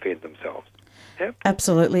individuals to defend themselves. Yeah?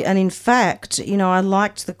 Absolutely. And in fact, I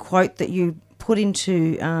liked the quote that you put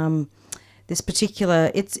into this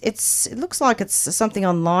particular, it looks like it's something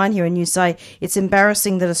online here, and you say it's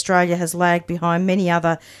embarrassing that Australia has lagged behind many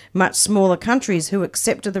other much smaller countries who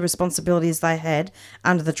accepted the responsibilities they had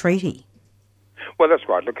under the treaty. Well, that's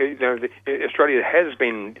right. Look, Australia has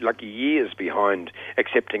been years behind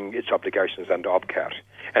accepting its obligations under OPCAT.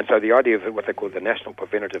 And so the idea of what they call the National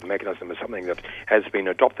Preventative Mechanism is something that has been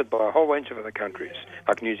adopted by a whole range of other countries.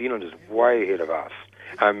 Like New Zealand is way ahead of us.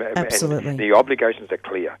 Absolutely. And the obligations are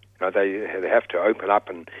clear. They have to open up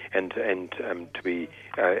and to be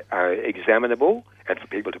examinable, and for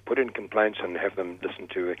people to put in complaints and have them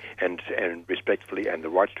listened to and respectfully, and the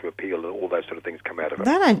rights to appeal and all those sort of things come out of it.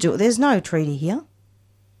 They don't do it. There's no treaty here.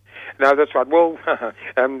 No, that's right. Well,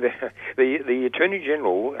 the Attorney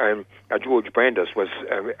General, George Brandis, was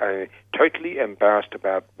totally embarrassed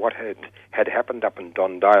about what had happened up in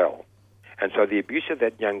Dondale. And so the abuse of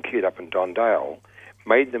that young kid up in Dondale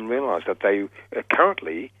made them realise that they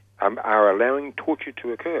currently are allowing torture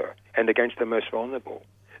to occur, and against the most vulnerable.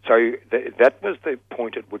 So that was the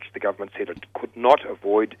point at which the government said it could not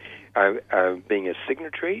avoid being a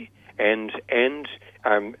signatory and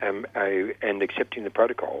accepting the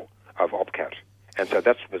protocol of OPCAT. And so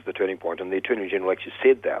that was the turning point, and the Attorney General actually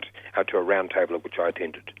said that to a round table at which I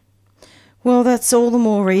attended. Well, that's all the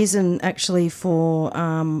more reason, actually, for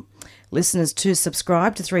listeners to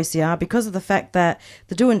subscribe to 3CR, because of the fact that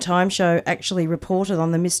the Doin' Time show actually reported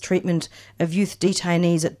on the mistreatment of youth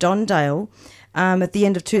detainees at Dondale at the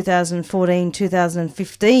end of 2014,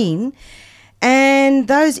 2015. And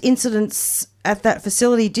those incidents at that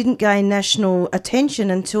facility didn't gain national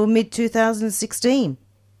attention until mid-2016.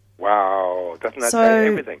 Wow, doesn't that say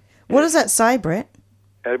everything? What does that say, Brett?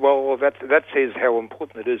 Well, that says how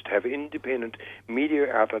important it is to have independent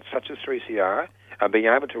media outlets such as 3CR being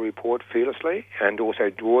able to report fearlessly and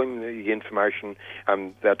also drawing the information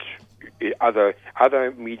that other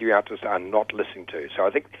media outlets are not listening to. So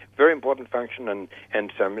I think very important function, and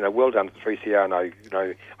well done to 3CR, and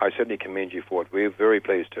I certainly commend you for it. We're very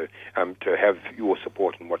pleased to have your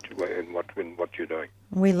support in what you're doing.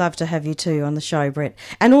 We love to have you too on the show, Brett.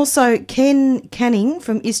 And also Ken Canning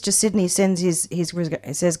from Easter Sydney sends his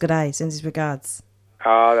says good day, sends his regards.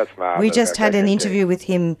 Oh, that's marvellous. We just had an interview with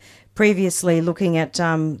him previously, looking at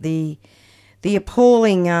the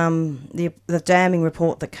appalling the damning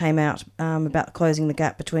report that came out about closing the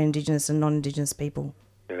gap between Indigenous and non-Indigenous people.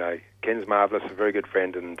 Ken's marvellous, a very good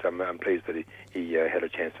friend, and I'm pleased that he had a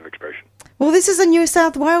chance of expression. Well, this is a New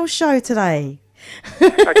South Wales show today.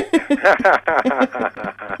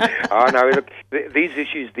 Oh no! Look, these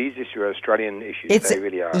issues are Australian issues. They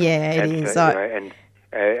really are. Yeah, it is.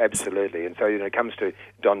 Absolutely. And so, it comes to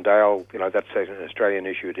Don Dale, that's an Australian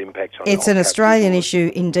issue. It impacts on... It's an Australian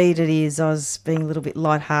issue. Indeed it is. I was being a little bit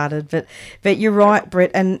lighthearted, but you're right,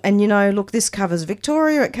 Brett. And look, this covers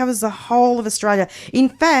Victoria. It covers the whole of Australia. In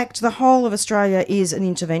fact, the whole of Australia is an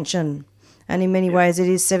intervention. And in many ways, it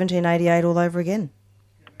is 1788 all over again.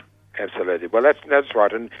 Absolutely. Well, that's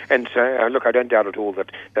right, and look, I don't doubt at all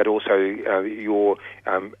that also your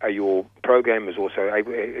program is also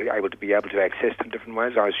able to be able to access in different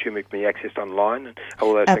ways. I assume it can be accessed online and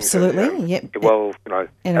all those Absolutely, things. Yep. Well,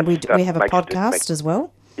 and we have a podcast as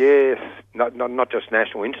well. Yes, not just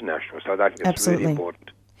national, international. So I think it's Absolutely. really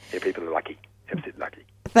important. Yeah, people are lucky, absolutely lucky.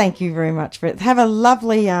 Thank you very much, Brett. Have a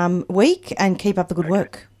lovely week and keep up the good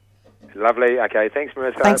work. Lovely. Okay, thanks,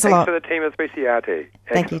 Marissa. Thanks a lot. Thanks to the team at 3CRT.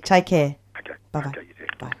 Thank you. Take care. Okay. Bye-bye. Okay, you too.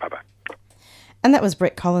 Bye. Bye-bye. And that was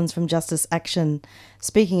Brett Collins from Justice Action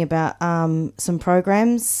speaking about some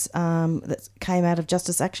programs that came out of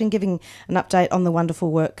Justice Action, giving an update on the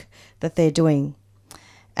wonderful work that they're doing.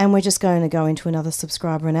 And we're just going to go into another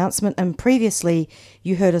subscriber announcement. And previously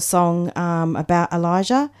you heard a song about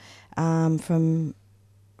Elijah from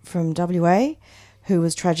WA, who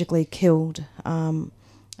was tragically killed.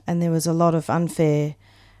 And there was a lot of unfair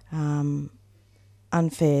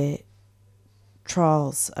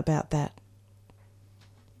trials about that.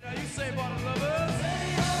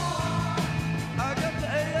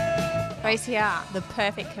 3CR, the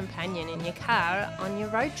perfect companion in your car on your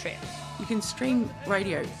road trip. You can stream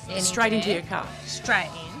radio Anywhere. straight into your car. Straight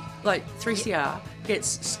in. Like 3CR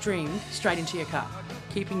gets streamed straight into your car,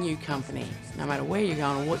 keeping you company. No matter where you're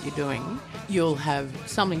going or what you're doing, you'll have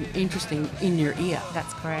something interesting in your ear.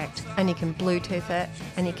 That's correct. And you can Bluetooth it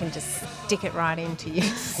and you can just stick it right into you.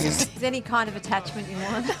 Is any kind of attachment you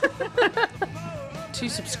want. To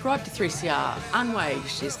subscribe to 3CR,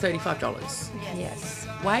 unwaged is $35. Yes.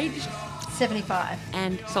 Waged? 75.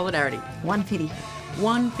 And solidarity? $150.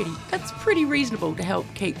 $150. That's pretty reasonable to help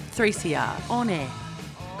keep 3CR on air.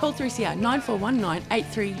 Call 3CR 9419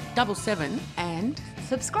 8377 and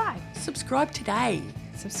subscribe. Subscribe today.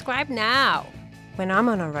 Subscribe now. When I'm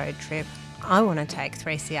on a road trip, I want to take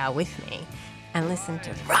 3CR with me and listen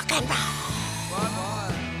to rock and roll.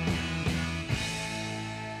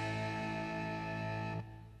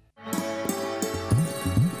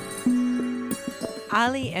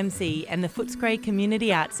 Ali MC and the Footscray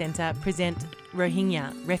Community Arts Centre present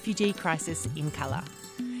Rohingya, Refugee Crisis in Colour,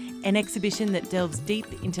 an exhibition that delves deep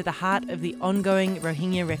into the heart of the ongoing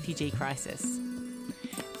Rohingya refugee crisis.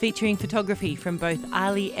 Featuring photography from both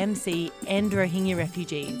Ali MC and Rohingya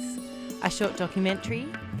refugees, a short documentary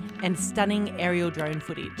and stunning aerial drone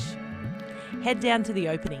footage. Head down to the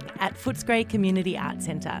opening at Footscray Community Arts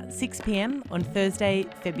Centre, 6 p.m. on Thursday,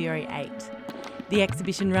 February 8. The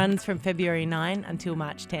exhibition runs from February 9 until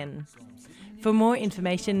March 10. For more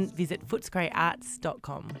information, visit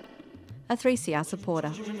footscrayarts.com. A 3CR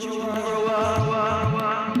supporter.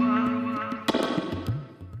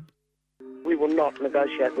 We will not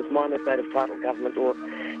negotiate with minor state of title government or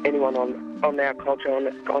anyone on our culture,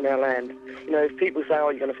 on our land. You know, if people say, oh,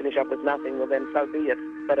 you're going to finish up with nothing, well then so be it.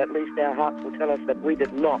 But at least our hearts will tell us that we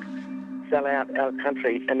did not sell out our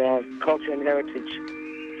country and our culture and heritage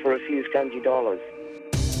for a few scungy dollars.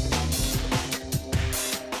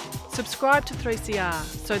 Subscribe to 3CR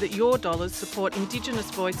so that your dollars support Indigenous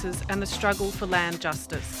voices and the struggle for land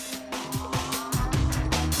justice.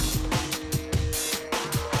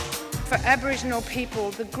 For Aboriginal people,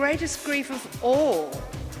 the greatest grief of all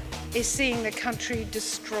is seeing the country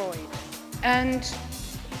destroyed. And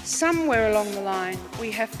somewhere along the line, we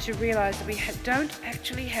have to realise that we don't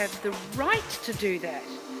actually have the right to do that,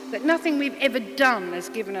 that nothing we've ever done has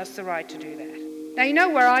given us the right to do that. Now, you know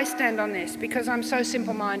where I stand on this, because I'm so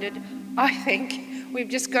simple-minded. I think we've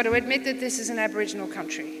just got to admit that this is an Aboriginal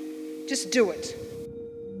country. Just do it.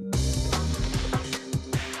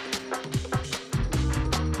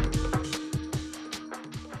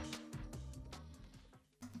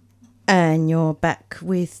 And you're back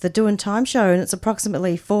with the Doing Time show, and it's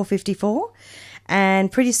approximately 4:54.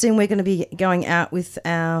 And pretty soon we're going to be going out with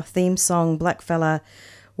our theme song, Black Fella,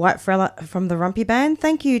 White Fella from the Rumpy Band.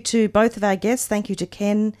 Thank you to both of our guests. Thank you to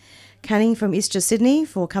Ken Canning from Istra, Sydney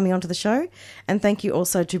for coming onto the show. And thank you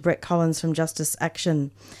also to Brett Collins from Justice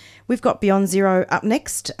Action. We've got Beyond Zero up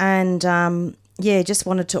next. And just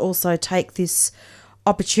wanted to also take this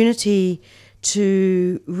opportunity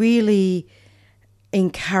to really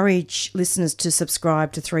encourage listeners to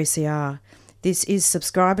subscribe to 3CR. This is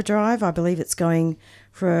Subscriber Drive. I believe it's going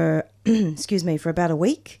for, for about a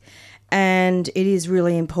week. And it is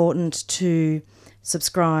really important to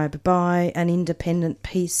subscribe, by an independent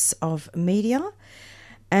piece of media.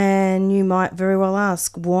 And you might very well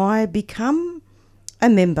ask, why become a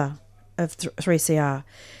member of 3CR?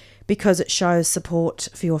 Because it shows support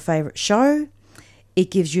for your favourite show. It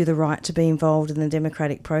gives you the right to be involved in the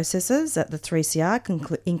democratic processes at the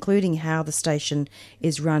 3CR, including how the station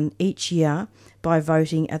is run each year by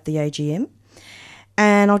voting at the AGM.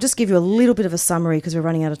 And I'll just give you a little bit of a summary, because we're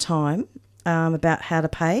running out of time, about how to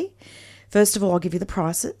pay. First of all, I'll give you the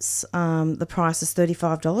prices. The price is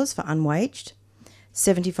 $35 for unwaged,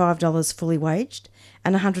 $75 fully waged,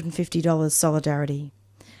 and $150 solidarity.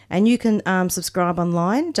 And you can subscribe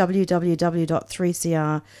online,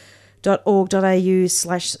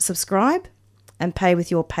 www.3cr.org.au/subscribe, and pay with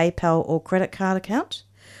your PayPal or credit card account,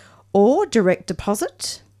 or direct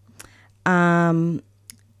deposit. And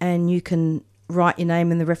you can write your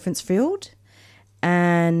name in the reference field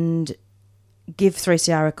and give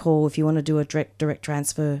 3CR a call if you want to do a direct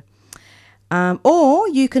transfer. Or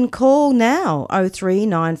you can call now,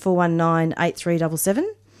 039419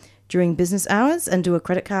 8377 during business hours and do a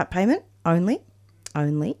credit card payment only.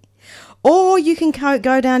 Or you can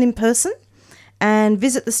go down in person and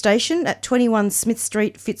visit the station at 21 Smith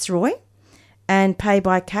Street, Fitzroy, and pay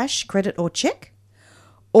by cash, credit or cheque.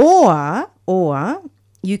 Or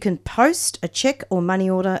you can post a cheque or money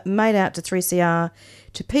order made out to 3CR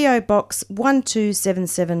to PO Box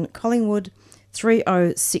 1277 Collingwood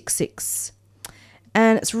 3066.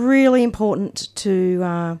 And it's really important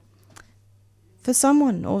to for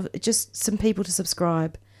someone or just some people to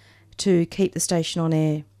subscribe to keep the station on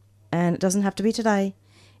air. And it doesn't have to be today.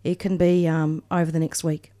 It can be over the next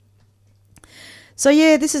week. So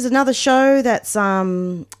yeah, this is another show that's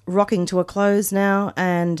rocking to a close now,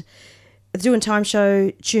 and the Doing Time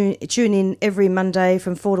show, tune in every Monday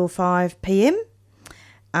from 4 till 5 p.m.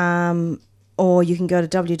 Or you can go to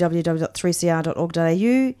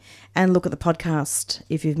www.3cr.org.au and look at the podcast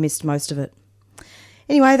if you've missed most of it.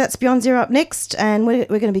 Anyway, that's Beyond Zero up next, and we're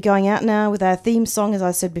going to be going out now with our theme song, as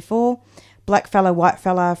I said before, Black Fella, White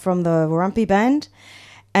Fella from the Warumpi Band.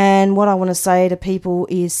 And what I want to say to people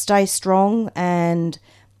is stay strong and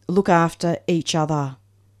look after each other.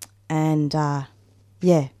 And,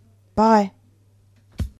 bye.